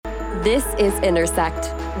This is Intersect,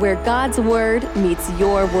 where God's Word meets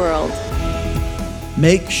your world.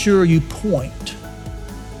 Make sure you point,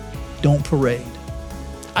 don't parade.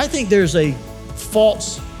 I think there's a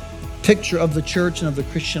false picture of the church and of the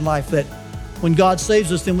Christian life that when God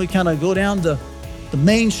saves us, then we kind of go down the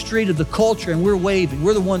main street of the culture and we're waving.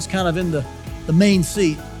 We're the ones kind of in the main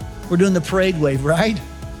seat. We're doing the parade wave, right?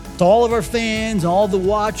 To all of our fans, all the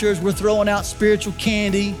watchers, we're throwing out spiritual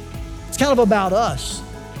candy. It's kind of about us.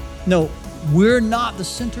 No, we're not the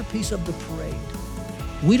centerpiece of the parade.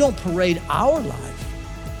 We don't parade our life.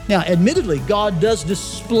 Now, admittedly, God does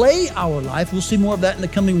display our life. We'll see more of that in the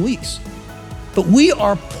coming weeks. But we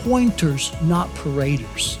are pointers, not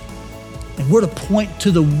paraders. And we're to point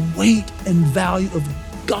to the weight and value of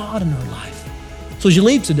God in our life. So as you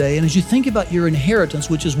leave today, and as you think about your inheritance,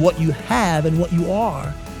 which is what you have and what you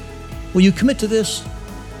are, will you commit to this?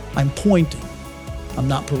 I'm pointing, I'm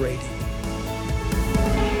not parading.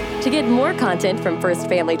 To get more content from First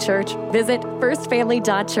Family Church, visit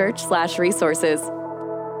firstfamily.church/resources.